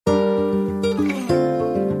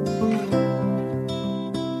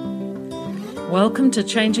Welcome to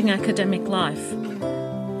Changing Academic Life.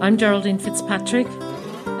 I'm Geraldine Fitzpatrick,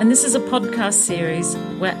 and this is a podcast series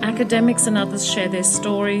where academics and others share their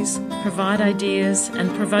stories, provide ideas, and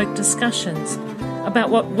provoke discussions about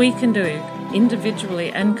what we can do individually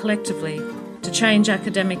and collectively to change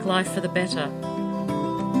academic life for the better.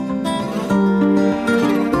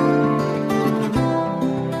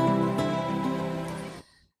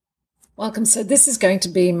 Welcome. So this is going to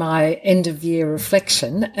be my end of year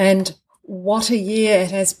reflection, and what a year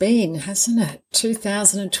it has been, hasn't it?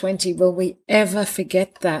 2020, will we ever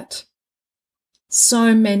forget that?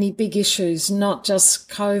 So many big issues, not just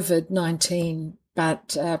COVID-19,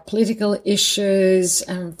 but political issues,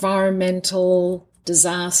 environmental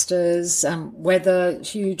disasters,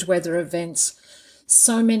 huge weather events.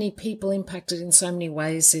 So many people impacted in so many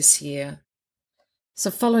ways this year.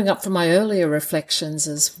 So following up from my earlier reflections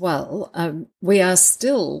as well, we are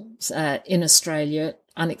still in Australia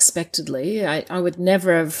unexpectedly. I would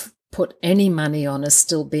never have put any money on us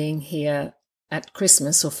still being here at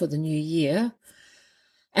Christmas or for the new year.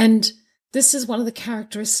 And this is one of the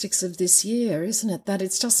characteristics of this year, isn't it? That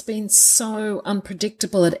it's just been so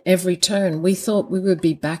unpredictable at every turn. We thought we would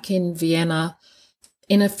be back in Vienna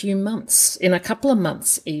in a few months, in a couple of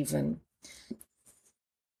months even.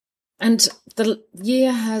 And the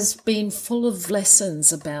year has been full of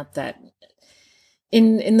lessons about that.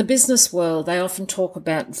 In the business world, they often talk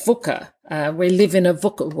about VUCA. We live in a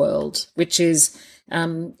VUCA world, which is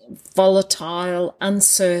volatile,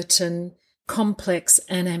 uncertain, complex,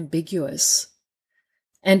 and ambiguous.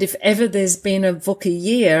 And if ever there's been a VUCA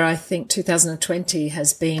year, I think 2020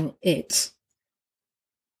 has been it.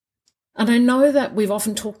 And I know that we've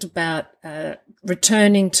often talked about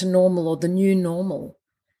returning to normal or the new normal.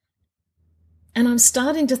 And I'm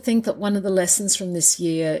starting to think that one of the lessons from this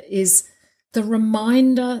year is the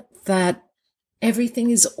reminder that everything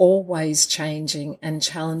is always changing and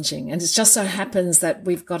challenging. And it just so happens that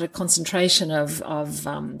we've got a concentration of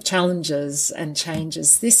challenges and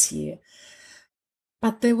changes this year.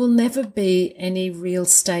 But there will never be any real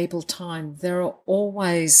stable time. There are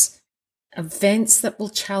always events that will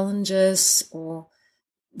challenge us, or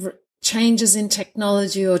changes in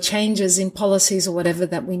technology or changes in policies or whatever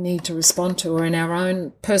that we need to respond to, or in our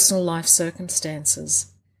own personal life circumstances.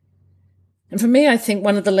 And for me, I think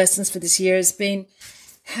one of the lessons for this year has been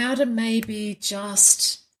how to maybe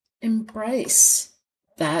just embrace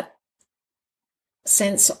that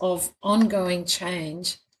sense of ongoing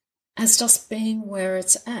change as just being where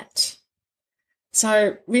it's at.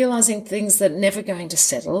 So realizing things that are never going to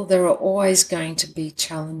settle, there are always going to be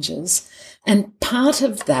challenges. And part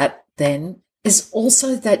of that then is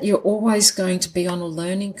also that you're always going to be on a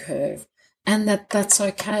learning curve, and that's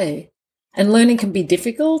okay. And learning can be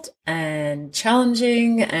difficult and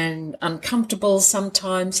challenging and uncomfortable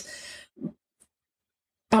sometimes,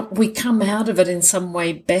 but we come out of it in some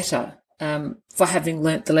way better for having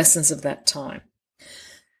learnt the lessons of that time.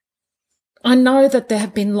 I know that there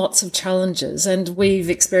have been lots of challenges and we've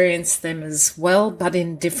experienced them as well, but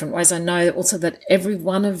in different ways. I know also that every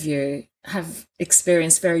one of you have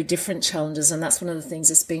experienced very different challenges, and that's one of the things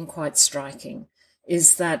that's been quite striking,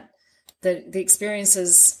 is that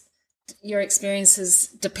your experiences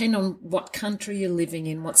depend on what country you're living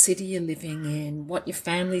in, what city you're living in, what your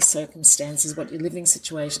family circumstances, what your living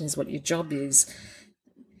situation is, what your job is.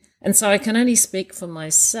 And so I can only speak for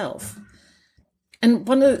myself. And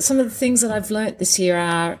some of the things that I've learnt this year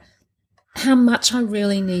are how much I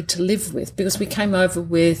really need to live with, because we came over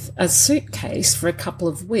with a suitcase for a couple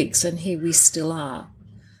of weeks and here we still are.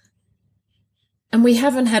 And we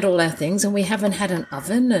haven't had all our things, and we haven't had an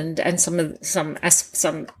oven and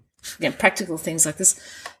some practical things like this,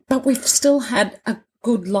 but we've still had a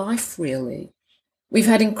good life, really. We've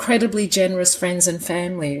had incredibly generous friends and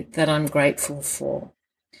family that I'm grateful for.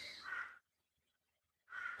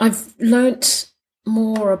 I've learnt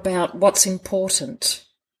more about what's important.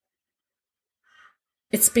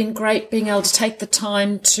 It's been great being able to take the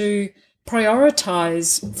time to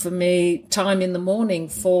prioritise, for me, time in the morning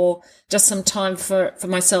for just some time for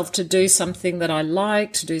myself to do something that I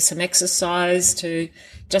like, to do some exercise, to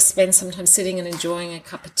just spend some time sitting and enjoying a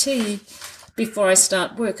cup of tea before I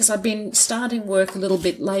start work, because I've been starting work a little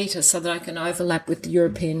bit later so that I can overlap with the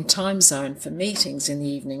European time zone for meetings in the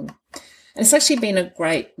evening. And it's actually been a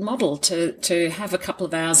great model to have a couple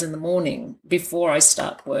of hours in the morning before I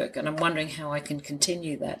start work, and I'm wondering how I can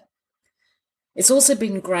continue that. It's also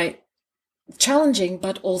been great, challenging,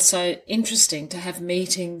 but also interesting to have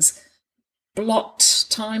meetings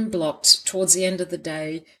time blocked towards the end of the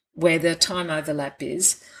day where the time overlap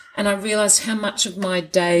is. And I realised how much of my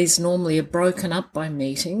days normally are broken up by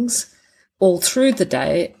meetings all through the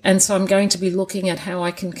day. And so I'm going to be looking at how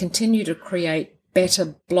I can continue to create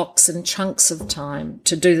better blocks and chunks of time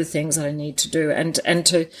to do the things that I need to do, and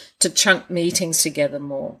to chunk meetings together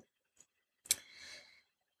more.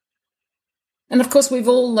 And of course, we've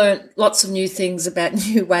all learnt lots of new things about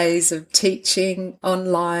new ways of teaching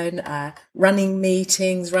online, running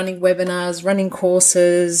meetings, running webinars, running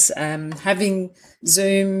courses, having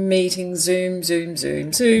Zoom meetings,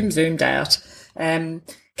 zoomed out.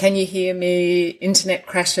 Can you hear me? Internet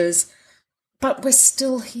crashes. But we're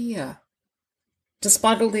still here,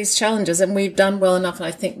 despite all these challenges, and we've done well enough, and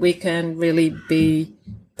I think we can really be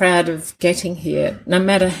proud of getting here, no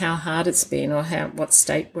matter how hard it's been or what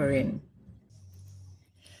state we're in.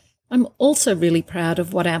 I'm also really proud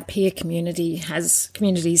of what our peer communities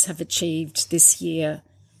have achieved this year.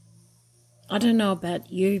 I don't know about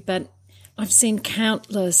you, but I've seen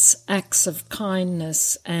countless acts of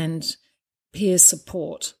kindness and peer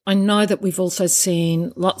support. I know that we've also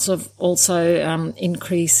seen lots of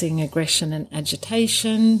increasing aggression and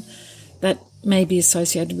agitation that may be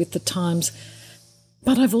associated with the times,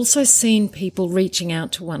 but I've also seen people reaching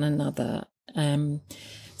out to one another,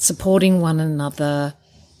 supporting one another.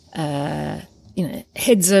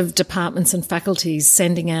 Heads of departments and faculties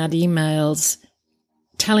sending out emails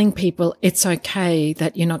telling people it's okay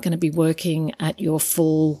that you're not going to be working at your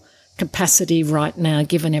full capacity right now,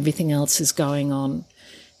 given everything else is going on.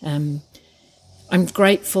 I'm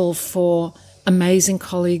grateful for amazing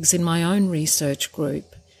colleagues in my own research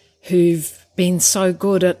group who've been so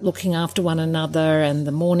good at looking after one another, and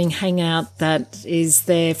the morning hangout that is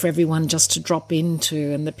there for everyone just to drop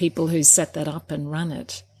into, and the people who set that up and run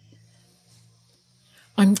it.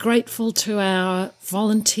 I'm grateful to our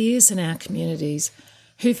volunteers in our communities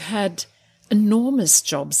who've had enormous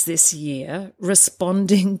jobs this year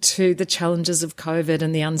responding to the challenges of COVID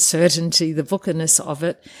and the uncertainty, the VUCA-ness of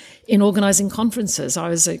it, in organising conferences. I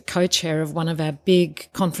was a co-chair of one of our big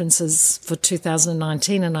conferences for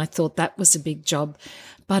 2019, and I thought that was a big job.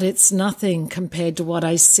 But it's nothing compared to what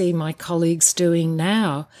I see my colleagues doing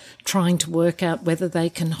now, trying to work out whether they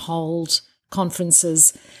can hold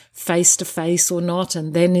conferences face-to-face or not,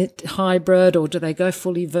 and then hybrid, or do they go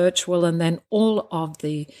fully virtual, and then all of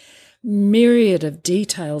the myriad of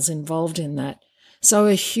details involved in that. So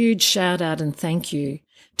a huge shout out and thank you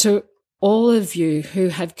to all of you who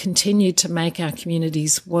have continued to make our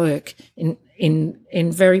communities work in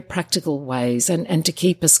very practical ways, and to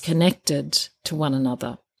keep us connected to one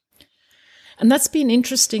another. And that's been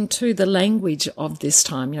interesting too, the language of this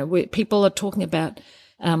time. People are talking about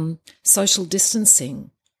social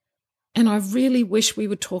distancing. And I really wish we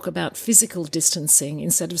would talk about physical distancing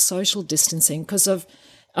instead of social distancing, because of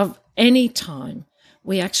any time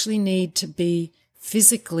we actually need to be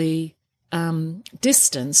physically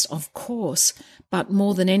distanced, of course, but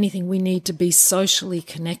more than anything, we need to be socially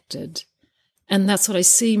connected. And that's what I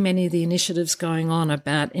see many of the initiatives going on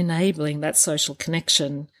about enabling that social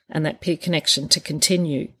connection and that peer connection to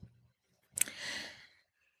continue.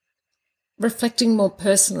 Reflecting more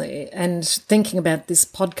personally and thinking about this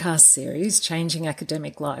podcast series, Changing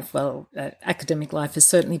Academic Life. Well, academic life has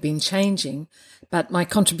certainly been changing, but my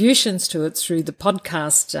contributions to it through the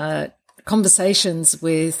podcast conversations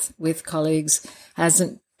with colleagues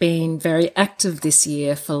hasn't been very active this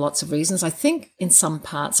year for lots of reasons. I think in some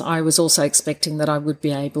parts I was also expecting that I would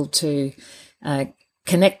be able to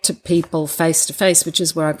connect to people face to face, which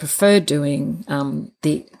is where I prefer doing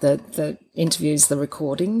the interviews, the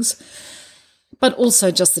recordings. But also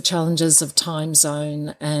just the challenges of time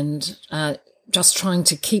zone and just trying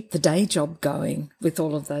to keep the day job going with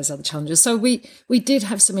all of those other challenges. So we did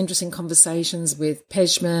have some interesting conversations with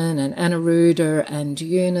Pejman and Anna Ruder and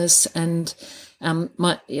Eunice, and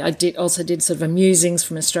I did sort of a musings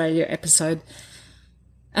from Australia episode.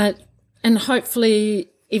 And hopefully,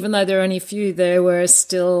 even though there are only a few, there were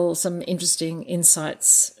still some interesting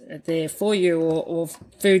insights there for you, or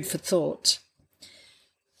food for thought.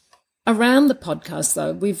 Around the podcast,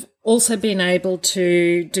 though, we've also been able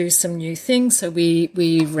to do some new things. So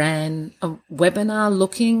we ran a webinar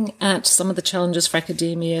looking at some of the challenges for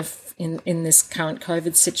academia in this current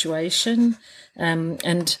COVID situation.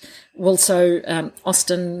 And also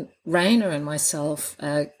Austin Rayner and myself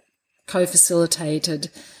co-facilitated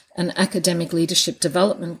an academic leadership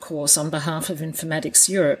development course on behalf of Informatics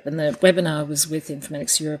Europe. And the webinar was with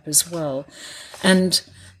Informatics Europe as well. And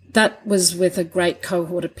that was with a great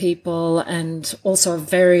cohort of people, and also a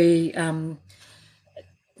very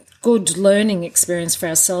good learning experience for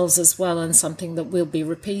ourselves as well, and something that we'll be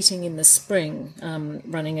repeating in the spring,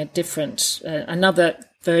 running another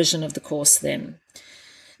version of the course then.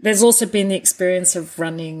 There's also been the experience of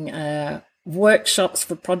running workshops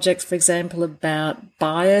for projects, for example, about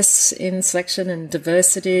bias in selection and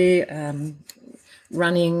diversity,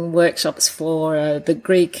 running workshops for the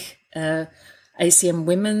Greek ACM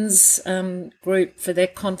Women's group for their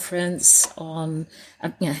conference on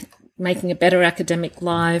making a better academic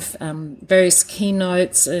life, various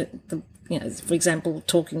keynotes, for example,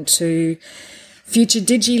 talking to future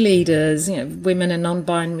Digi leaders, women and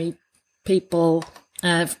non-binary people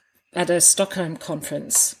at a Stockholm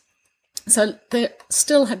conference. So there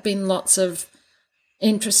still have been lots of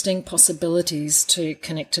interesting possibilities to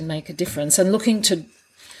connect and make a difference, and looking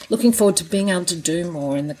forward to being able to do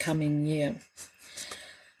more in the coming year.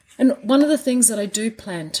 And one of the things that I do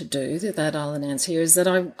plan to do, that I'll announce here, is that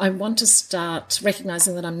I want to start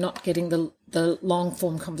recognising that I'm not getting the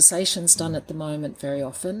long-form conversations done at the moment very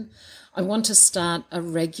often. I want to start a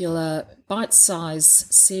regular bite-size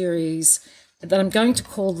series that I'm going to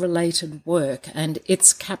call Related Work, and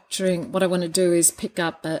it's capturing, what I want to do is pick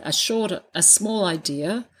up a small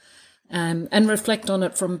idea and reflect on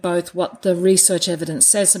it from both what the research evidence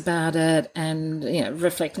says about it and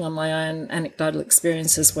reflecting on my own anecdotal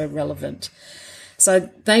experiences where relevant.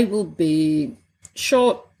 So they will be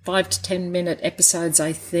short 5 to 10 minute episodes,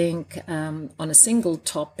 I think, on a single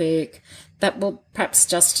topic that will perhaps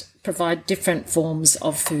just provide different forms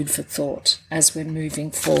of food for thought as we're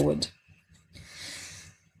moving forward.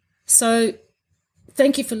 So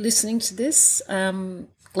thank you for listening to this.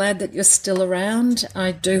 Glad that you're still around.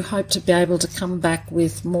 I do hope to be able to come back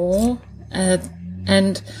with more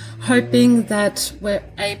and hoping that we're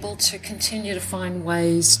able to continue to find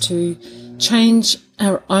ways to change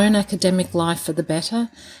our own academic life for the better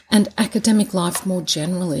and academic life more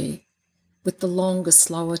generally with the longer,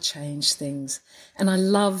 slower change things. And I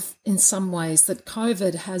love in some ways that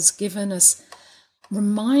COVID has given us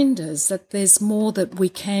reminders that there's more that we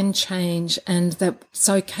can change and that it's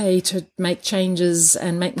okay to make changes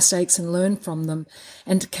and make mistakes and learn from them.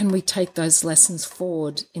 And can we take those lessons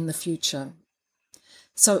forward in the future?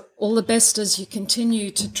 So all the best as you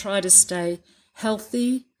continue to try to stay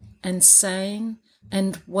healthy and sane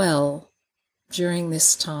and well during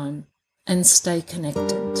this time, and stay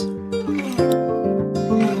connected.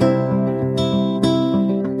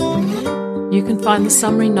 You can find the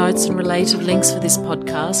summary notes and related links for this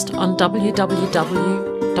podcast on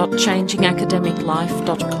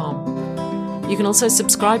www.changingacademiclife.com. You can also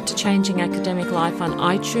subscribe to Changing Academic Life on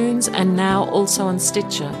iTunes and now also on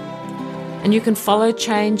Stitcher. And you can follow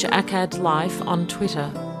Change Acad Life on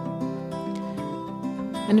Twitter.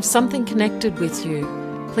 And if something connected with you,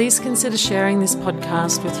 please consider sharing this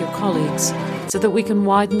podcast with your colleagues so that we can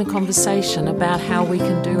widen the conversation about how we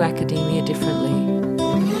can do academia differently.